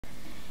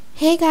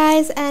Hey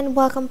guys, and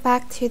welcome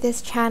back to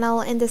this channel.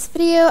 In this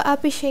video I'll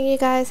be showing you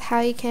guys how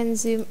you can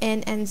zoom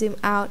in and zoom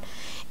out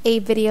a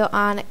video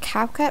on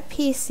CapCut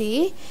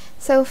PC.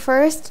 So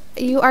first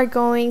you are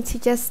going to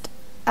just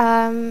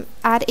add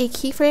a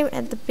keyframe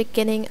at the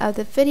beginning of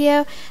the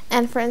video,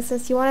 and for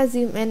instance you want to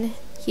zoom in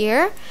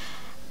here.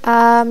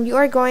 You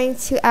are going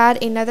to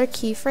add another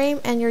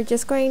keyframe and you're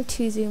just going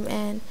to zoom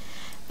in.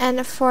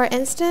 And for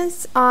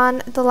instance,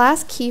 on the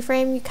last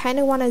keyframe, you kind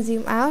of want to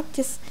zoom out.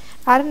 Just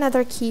add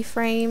another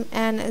keyframe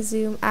and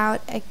zoom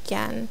out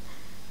again,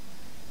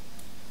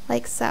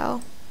 like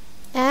so.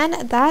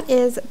 And that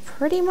is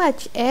pretty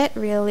much it,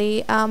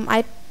 really.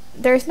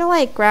 There's no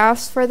like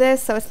graphs for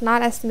this, so it's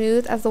not as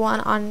smooth as the one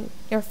on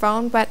your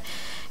phone, but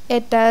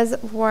it does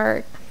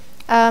work.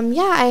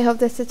 Yeah, I hope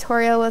this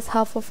tutorial was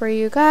helpful for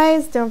you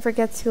guys. Don't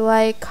forget to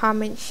like,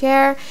 comment,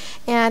 share,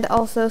 and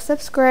also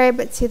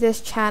subscribe to this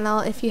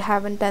channel if you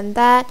haven't done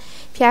that.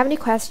 If you have any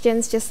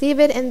questions, just leave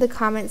it in the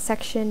comment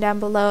section down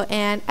below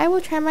and I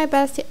will try my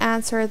best to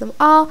answer them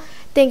all.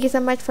 Thank you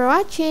so much for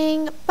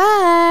watching.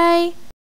 Bye!